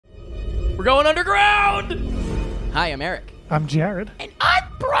We're going underground! Hi, I'm Eric. I'm Jared. And I'm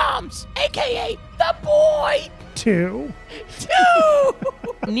Brahms, a.k.a. the boy! Two.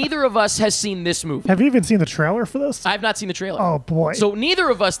 Neither of us has seen this movie. Have you even seen the trailer for this? I've not seen the trailer. Oh, boy. So neither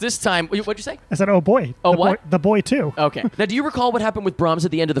of us this time... What'd you say? I said, oh, boy. Oh, what? The boy, too. Okay. Now, do you recall what happened with Brahms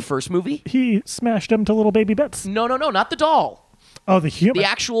at the end of the first movie? He smashed him to little baby bits. No, not the doll. Oh, the human. The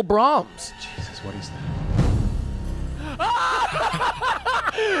actual Brahms. Jesus, what is that?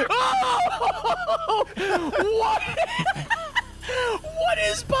 What? What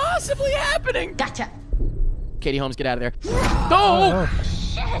is possibly happening? Gotcha. Katie Holmes, get out of there. Oh!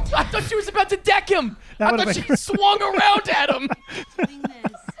 Shit. I thought she was about to deck him. That I would've thought been- she swung around at him.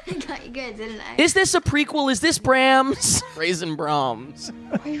 I got you good, didn't I? Is this a prequel? Is this Brahms? Raisin Brahms.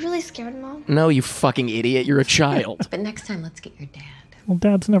 Are you really scared, Mom? No, you fucking idiot. You're a child. But next time, let's get your dad. Well,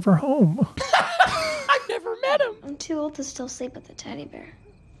 Dad's never home. I've never met him. I'm too old to still sleep with the teddy bear.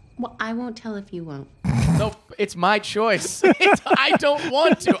 Well, I won't tell if you won't. No, it's my choice. I don't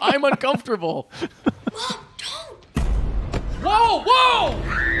want to. I'm uncomfortable. Mom, don't! Whoa!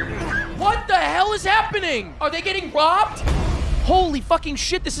 What the hell is happening? Are they getting robbed? Holy fucking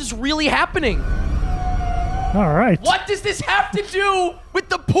shit, this is really happening. All right. What does this have to do with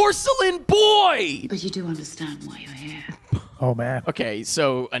the porcelain boy? But you do understand why you're here. Oh, man. Okay,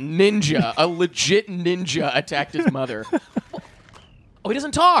 so a ninja, a legit ninja attacked his mother. Oh, he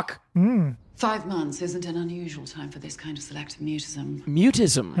doesn't talk. 5 months isn't an unusual time for this kind of selective mutism.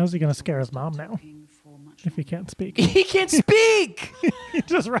 Mutism. How's he going to scare his mom now if he can't speak? He can't speak. He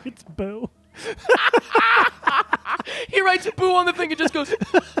just writes boo. He writes boo on the thing and just goes...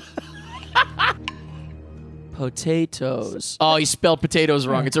 Potatoes. Oh, he spelled potatoes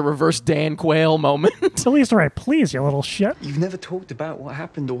wrong. It's a reverse Dan Quayle moment. At least write please, you little shit. You've never talked about what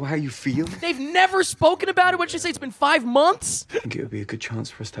happened or how you feel? They've never spoken about it. What'd she say? It's been 5 months? I think it would be a good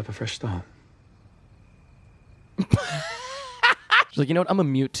chance for us to have a fresh start. She's like, you know what? I'm a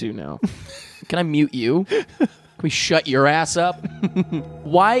mute too now. Can I mute you? Can we shut your ass up?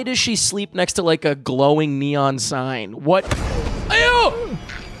 Why does she sleep next to like a glowing neon sign? What? Ew!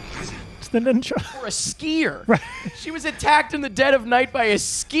 It's the ninja. Or a skier. Right. She was attacked in the dead of night by a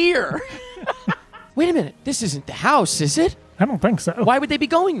skier. Wait a minute. This isn't the house, is it? I don't think so. Why would they be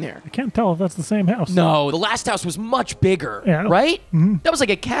going there? I can't tell if that's the same house. No, the last house was much bigger, Yeah. right? That was like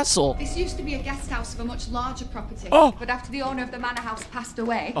a castle. This used to be a guest house of a much larger property. Oh. But after the owner of the manor house passed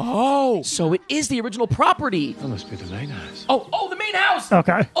away, Oh, so it is the original property. That must be the main house. Oh, the main house.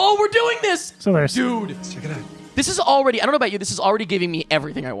 Okay. Oh, we're doing this. So there's... Dude, Check it out. this is already, I don't know about you, this is already giving me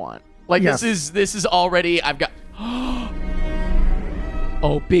everything I want. Like, Yes. this is already, I've got...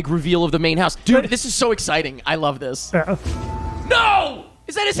 Oh, big reveal of the main house. Dude, this is so exciting. I love this. No!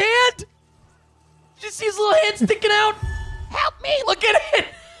 Is that his hand? Did you see his little hand sticking out? Help me! Look at it!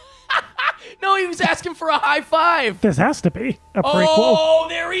 No, he was asking for a high five. This has to be a prequel. Oh,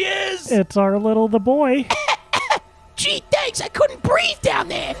 there he is! It's our little the boy. Gee, thanks. I couldn't breathe down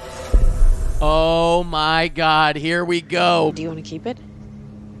there. Oh my God, here we go. Do you want to keep it?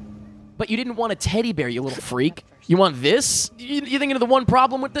 But you didn't want a teddy bear, you little freak. You want this? You thinking of the one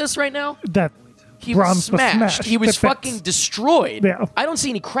problem with this right now? That He was Brahms smashed. He was It fits. fucking destroyed. Yeah. I don't see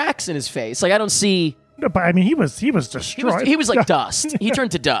any cracks in his face. Like, I don't see... But I mean, he was destroyed. He was like dust. He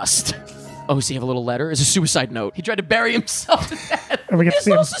turned to dust. Oh, does he have a little letter? It's a suicide note. He tried to bury himself to death. And we get to His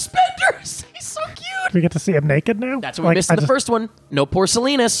see little him- suspenders. He's so cute. We get to see him naked now. That's what we missed in the first one. No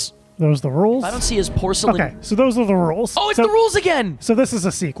porcelainus. Those are the rules. I don't see his porcelain. Okay, so those are the rules. Oh, it's the rules again. So this is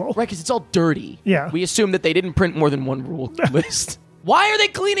a sequel. Right, because it's all dirty. Yeah. We assume that they didn't print more than one rule list. Why are they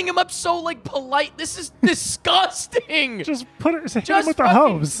cleaning him up so, like, polite? This is disgusting. Just hit him Just with the fucking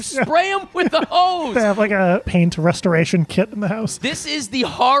hose. Spray him with the hose. They have like a paint restoration kit in the house. This is the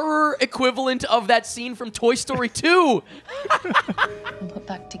horror equivalent of that scene from Toy Story 2. And put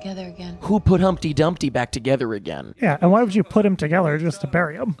back together again. Who put Humpty Dumpty back together again? Yeah, and why would you put him together just to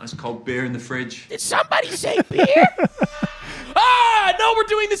bury him? Nice cold beer in the fridge. Did somebody say beer? Ah, no, we're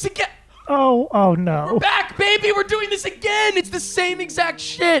doing this again. Oh no. Back, baby, we're doing this again. It's the same exact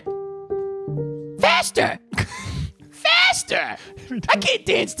shit. Faster. Faster. I can't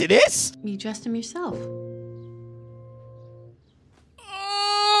dance to this. You dressed him yourself.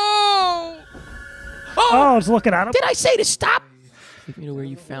 Oh. Oh, it's looking at him. Did I say to stop? Take me to where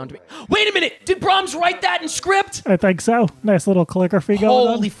you found me. Wait a minute. Did Brahms write that in script? I think so. Nice little calligraphy going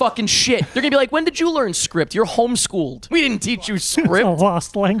on. Holy fucking shit. They're gonna be like, when did you learn script? You're homeschooled. We didn't teach you It's a script.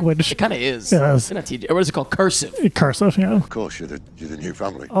 lost language. It kind of is. It is. They're not teaching. What is it called? Cursive. Cursive, yeah. Of course, you're the new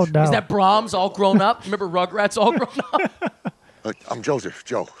family. Oh no. Is that Brahms all grown up? Remember Rugrats all grown up? I'm Joseph,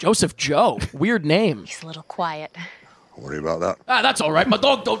 Joe. Joseph Joe. Weird name. He's a little quiet. Don't worry about that. Ah, that's all right. My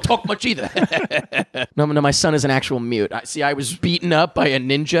dog don't talk much either. No, my son is an actual mute. I was beaten up by a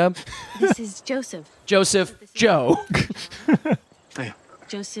ninja. This is Joseph. Joseph, Joe. Hey,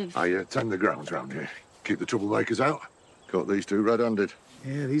 Joseph. I tend the grounds round here. Keep the troublemakers out. Caught these two red-handed.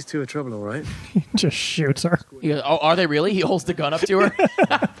 Yeah, these two are trouble, all right. Just shoots her. He goes, oh, are they really? He holds the gun up to her.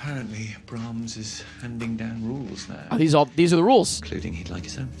 Apparently, Brahms is handing down rules now. Oh, these are the rules. Including he'd like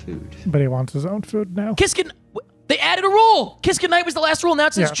his own food. But he wants his own food now. Kiss good. They added a rule. Kiss goodnight was the last rule. Now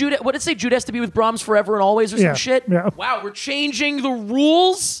it says Yeah. Jude. What did it say? Jude has to be with Brahms forever and always, or some shit. Yeah. Wow, we're changing the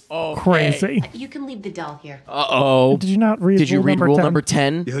rules. Oh, Crazy. You can leave the doll here. Uh-oh. Did you not read? Did you read rule number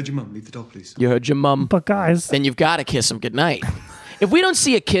 10? You heard your mum. Leave the dog, please. You heard your mum. But guys, Then you've got to kiss him goodnight. If we don't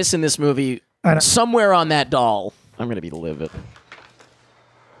see a kiss in this movie, I know. somewhere on that doll, I'm gonna be livid.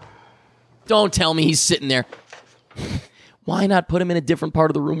 Don't tell me he's sitting there. Why not put him in a different part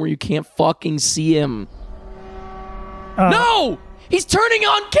of the room where you can't fucking see him? No! He's turning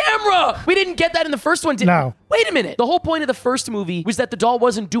on camera! We didn't get that in the first one, did we? No. Wait a minute. The whole point of the first movie was that the doll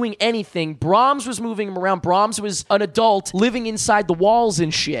wasn't doing anything. Brahms was moving him around. Brahms was an adult living inside the walls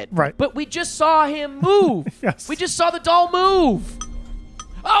and shit. Right. But we just saw him move. Yes. We just saw the doll move.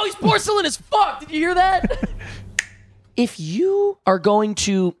 Oh, he's porcelain as fuck. Did you hear that? If you are going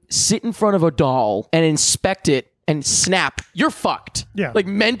to sit in front of a doll and inspect it and snap, you're fucked. Yeah. Like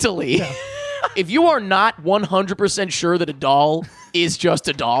mentally. Yeah. If you are not 100% sure that a doll is just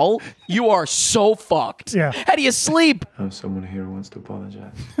a doll, you are so fucked. Yeah. How do you sleep? I have someone here who wants to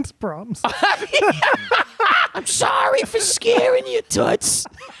apologize. it's Brahms. I'm sorry for scaring you, Toots.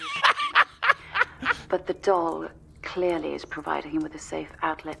 But the doll clearly is providing him with a safe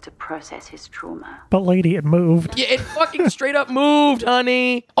outlet to process his trauma. But lady, it moved. Yeah, it fucking straight up moved,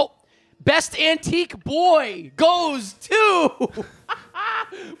 honey. Oh, best antique boy goes to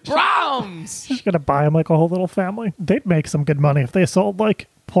Brahms. She's gonna buy him like a whole little family. They'd make some good money if they sold like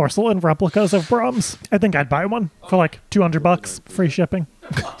porcelain replicas of Brahms. I think I'd buy one for like $200, free shipping.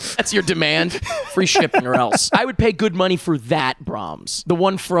 That's your demand. Free shipping or else. I would pay good money for that Brahms. The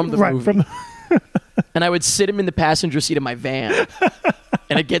one from the movie. From And I would sit him in the passenger seat of my van.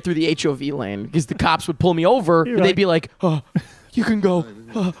 And I'd get through the HOV lane because the cops would pull me over. And they'd be like, oh, you can go.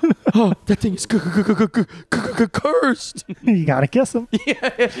 Oh, that thing is cursed. You gotta kiss him.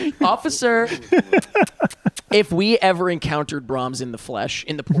 Officer. If we ever encountered Brahms in the flesh,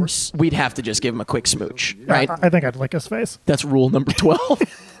 in the Porsche, we'd have to just give him a quick smooch, right? I think I'd lick his face. That's rule number 12.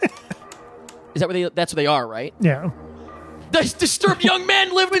 Is that where that's where they are, right? Yeah. This disturbed young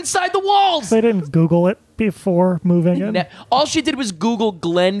man lived inside the walls. They didn't Google it before moving in. All she did was Google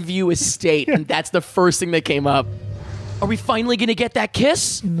Glenview Estate, and that's the first thing that came up. Are we finally going to get that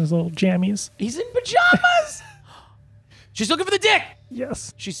kiss? In those little jammies. He's in pajamas. She's looking for the dick.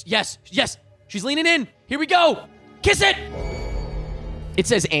 Yes. Yes. She's leaning in. Here we go. Kiss it. It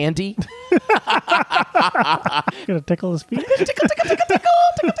says Andy. Gonna tickle his feet. Tickle.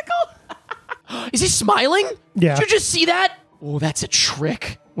 Is he smiling? Yeah. Did you just see that? Oh, that's a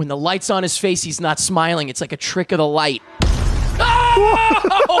trick. When the light's on his face, he's not smiling. It's like a trick of the light.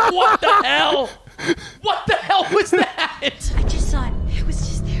 Oh, what the hell? What the hell was that? I just saw it. It was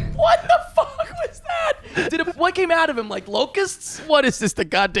just there. What the fuck was that? What came out of him? Like locusts? What is this, the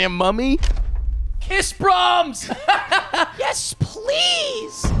goddamn mummy? Kiss Brahms! Yes,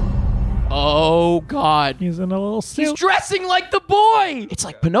 please! Oh, God. He's in a little suit. He's dressing like the boy! It's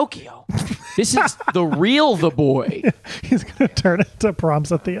like Pinocchio. This is the real the boy. He's gonna turn into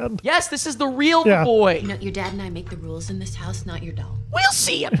Brahms at the end. Yes, this is the real the boy. You know, your dad and I make the rules in this house, not your doll. We'll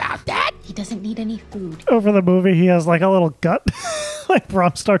see about that. He doesn't need any food. Over the movie, he has like a little gut. Like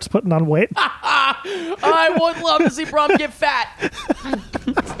Brahms starts putting on weight. I would love to see Brahms get fat.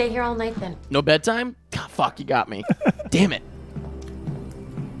 Stay here all night then. No bedtime? God, fuck, you got me. Damn it.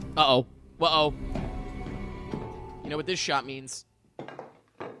 Uh-oh. Uh-oh. You know what this shot means?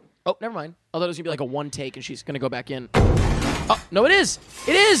 Oh, never mind. I thought it was going to be like a one take and she's going to go back in. Oh, no, it is.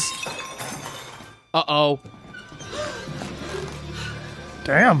 It is. Uh-oh.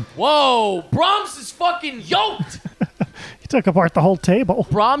 Damn. Whoa. Brahms is fucking yoked. He took apart the whole table.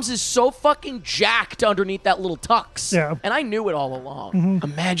 Brahms is so fucking jacked underneath that little tux. Yeah. And I knew it all along.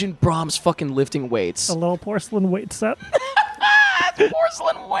 Imagine Brahms fucking lifting weights. A little porcelain weight set.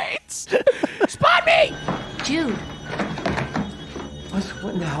 Porcelain weights. Spot me. Jude.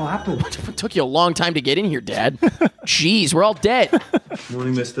 What in the hell happened? It took you a long time to get in here, Dad. Jeez, we're all dead.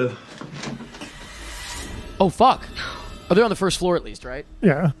 Morning, mister. Oh, fuck. Oh, they're on the first floor at least, right?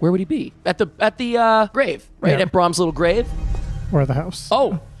 Yeah. Where would he be? At the grave, right? Yeah. At Brahms' little grave? Or the house.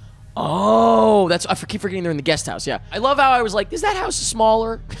 Oh. Oh, I keep forgetting they're in the guest house. Yeah, I love how I was like, is that house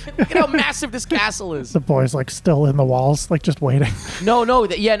smaller? Look at how massive this castle is. The boy's like still in the walls, like just waiting. No,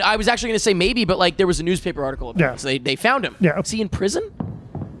 yeah, I was actually gonna say maybe, but like there was a newspaper article about it, so they found him. Yeah. Is he in prison?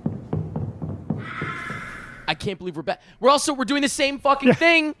 I can't believe we're back. We're doing the same fucking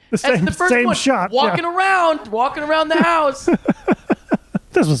thing as the first same one. shot. Walking around the house.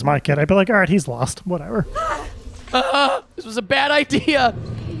 This was my kid. I'd be like, all right, he's lost. Whatever. This was a bad idea.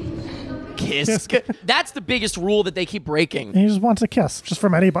 Kiss. That's the biggest rule that they keep breaking. He just wants a kiss, just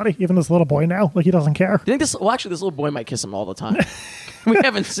from anybody, even this little boy now. Like, he doesn't care. Do you think this? Well, actually, this little boy might kiss him all the time. We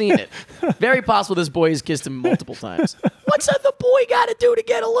haven't seen it. Very possible this boy has kissed him multiple times. What's the boy got to do to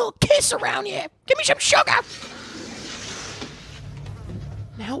get a little kiss around here? Give me some sugar.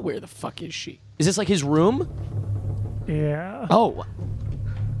 Now where the fuck is she? Is this like his room? Yeah. Oh,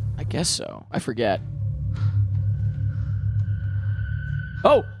 I guess so. I forget.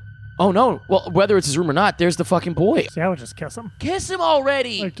 Oh no. Well, whether it's his room or not, there's the fucking boy. See, I would just kiss him. Kiss him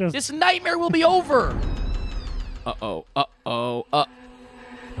already. Like just... This nightmare will be over. Uh-oh.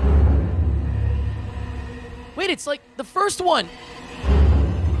 Wait, it's like the first one.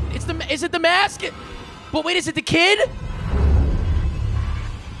 Is it the mask? But wait, is it the kid?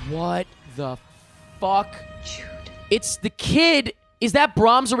 What the fuck? Jude. It's the kid. Is that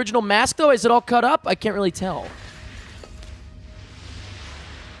Brahms' original mask, though? Is it all cut up? I can't really tell.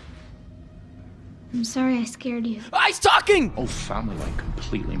 I'm sorry I scared you. He's talking! Whole family went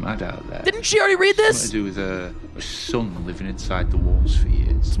completely mad out there. Didn't she already read this? Something to do with a son living inside the walls for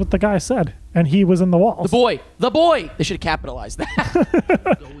years. That's what the guy said. And he was in the walls. The boy! They should have capitalized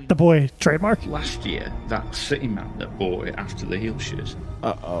that. The boy trademark. Last year, that city man that bought it after the heel shirt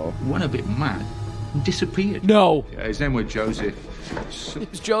went a bit mad and disappeared. No. Yeah, his name was Joseph. It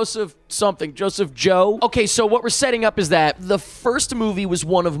was Joseph something. Joseph Joe. Okay, so what we're setting up is that the first movie was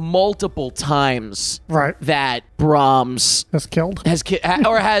one of multiple times that Brahms has killed.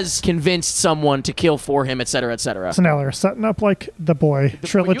 Has convinced someone to kill for him, etc., etc. So now they're setting up like the boy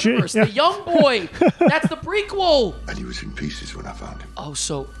trilogy. Universe, the young boy. That's the prequel. And he was in pieces when I found him. Oh,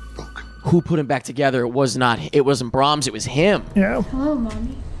 so Broke. Who put him back together? It wasn't Brahms, it was him. Yeah. Hello,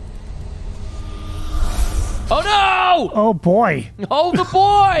 Mommy. Oh no! Oh boy. Oh, the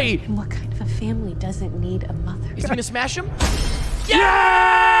boy! And what kind of a family doesn't need a mother? Is he gonna smash him? Yeah!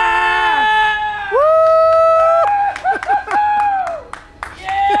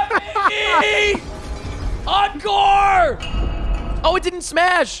 Yeah, baby! Encore! Oh, it didn't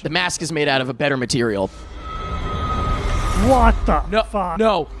smash. The mask is made out of a better material. What the fuck?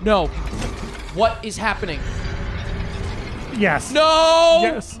 No. What is happening? Yes.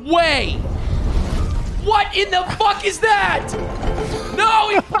 No way! What in the fuck is that? No,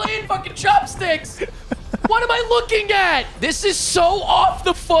 he's playing fucking chopsticks. What am I looking at? This is so off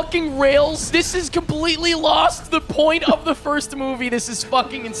the fucking rails. This is completely lost the point of the first movie. This is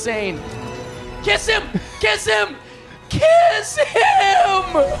fucking insane. Kiss him! Kiss him! Kiss him!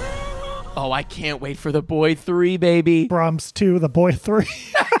 Oh, I can't wait for The Boy 3, baby. Brahms 2, The Boy 3.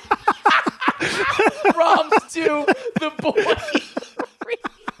 Brahms 2, The Boy 3.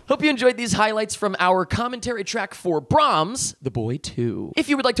 Hope you enjoyed these highlights from our commentary track for Brahms, The Boy 2. If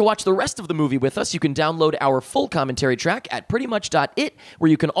you would like to watch the rest of the movie with us, you can download our full commentary track at prettymuch.it,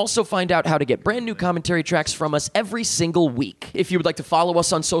 where you can also find out how to get brand new commentary tracks from us every single week. If you would like to follow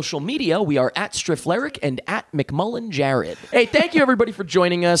us on social media, we are at Striffleric and at McMullenJared. Hey, thank you everybody for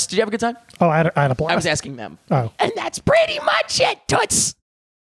joining us. Did you have a good time? Oh, I had a blast. I was asking them. Oh. And that's pretty much it, Toots!